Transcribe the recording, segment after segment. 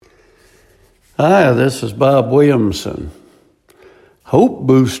Hi, this is Bob Williamson, Hope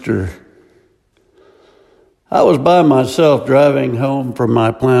Booster. I was by myself driving home from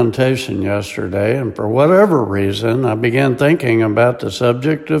my plantation yesterday, and for whatever reason, I began thinking about the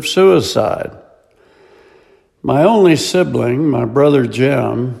subject of suicide. My only sibling, my brother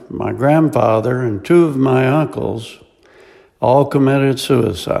Jim, my grandfather, and two of my uncles all committed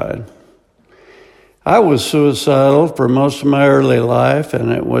suicide. I was suicidal for most of my early life,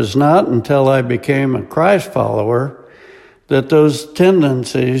 and it was not until I became a Christ follower that those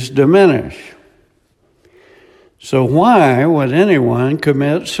tendencies diminish. So why would anyone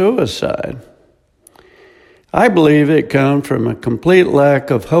commit suicide? I believe it comes from a complete lack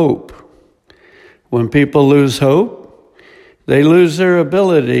of hope. When people lose hope, they lose their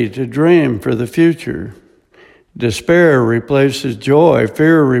ability to dream for the future. Despair replaces joy,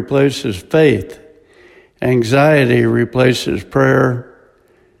 fear replaces faith. Anxiety replaces prayer.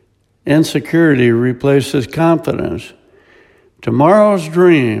 Insecurity replaces confidence. Tomorrow's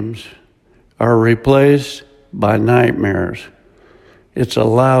dreams are replaced by nightmares. It's a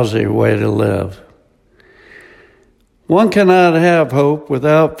lousy way to live. One cannot have hope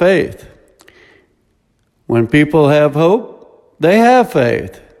without faith. When people have hope, they have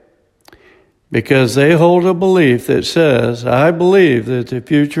faith because they hold a belief that says, I believe that the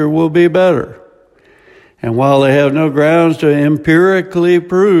future will be better. And while they have no grounds to empirically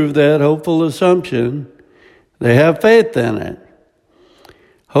prove that hopeful assumption, they have faith in it.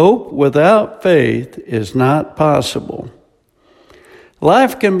 Hope without faith is not possible.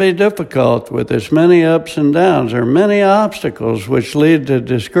 Life can be difficult with its many ups and downs. There are many obstacles which lead to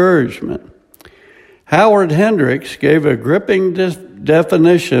discouragement. Howard Hendricks gave a gripping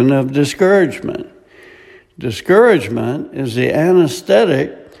definition of discouragement. Discouragement is the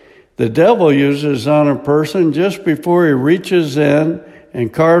anesthetic the devil uses on a person just before he reaches in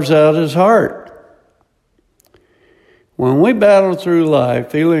and carves out his heart. When we battle through life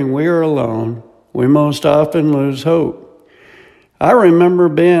feeling we are alone, we most often lose hope. I remember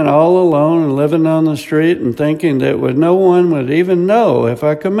being all alone and living on the street and thinking that no one would even know if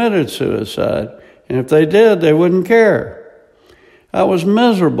I committed suicide, and if they did, they wouldn't care. I was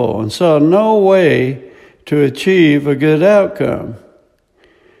miserable and saw no way to achieve a good outcome.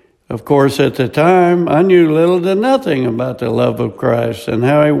 Of course, at the time, I knew little to nothing about the love of Christ and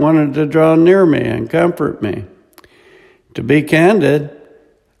how he wanted to draw near me and comfort me. To be candid,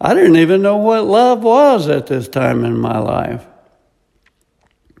 I didn't even know what love was at this time in my life.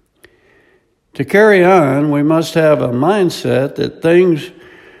 To carry on, we must have a mindset that things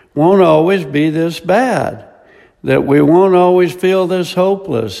won't always be this bad, that we won't always feel this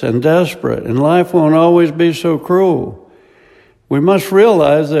hopeless and desperate, and life won't always be so cruel. We must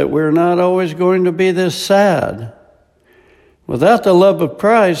realize that we're not always going to be this sad. Without the love of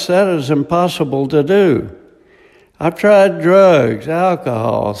Christ, that is impossible to do. I've tried drugs,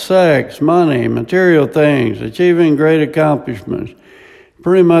 alcohol, sex, money, material things, achieving great accomplishments,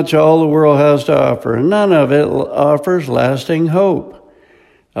 pretty much all the world has to offer, and none of it offers lasting hope.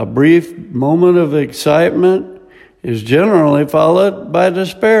 A brief moment of excitement is generally followed by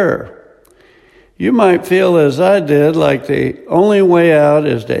despair. You might feel as I did, like the only way out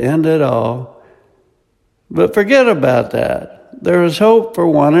is to end it all. But forget about that. There is hope for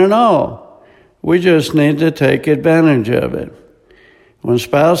one and all. We just need to take advantage of it. When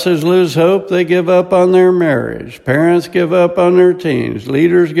spouses lose hope, they give up on their marriage. Parents give up on their teens.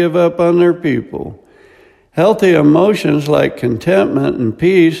 Leaders give up on their people. Healthy emotions like contentment and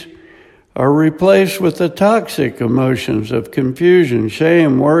peace are replaced with the toxic emotions of confusion,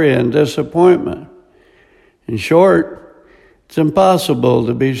 shame, worry, and disappointment. In short, it's impossible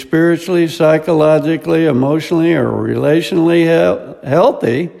to be spiritually, psychologically, emotionally, or relationally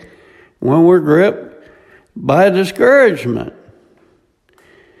healthy when we're gripped by discouragement.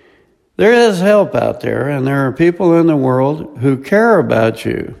 There is help out there, and there are people in the world who care about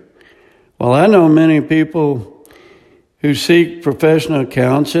you. Well, I know many people who seek professional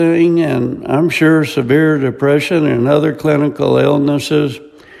counseling, and I'm sure severe depression and other clinical illnesses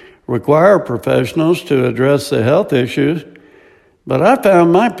require professionals to address the health issues, but I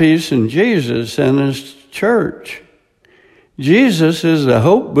found my peace in Jesus and his church. Jesus is the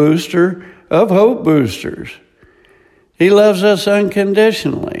hope booster of hope boosters. He loves us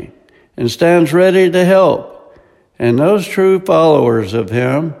unconditionally and stands ready to help, and those true followers of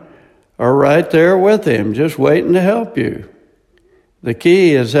him are right there with him, just waiting to help you. The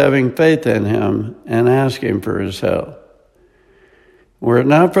key is having faith in him and asking for his help. Were it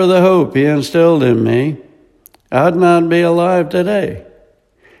not for the hope he instilled in me, I'd not be alive today.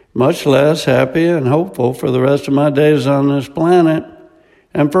 much less happy and hopeful for the rest of my days on this planet.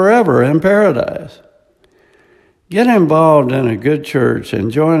 and forever in paradise. Get involved in a good church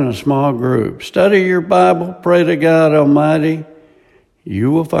and join a small group. Study your Bible, pray to God Almighty.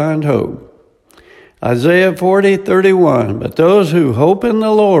 You will find hope. Isaiah 40:31, but those who hope in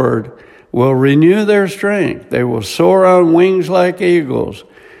the Lord will renew their strength. They will soar on wings like eagles.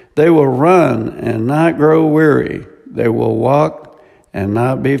 They will run and not grow weary. They will walk and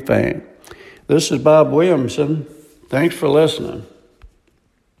not be faint. This is Bob Williamson. Thanks for listening.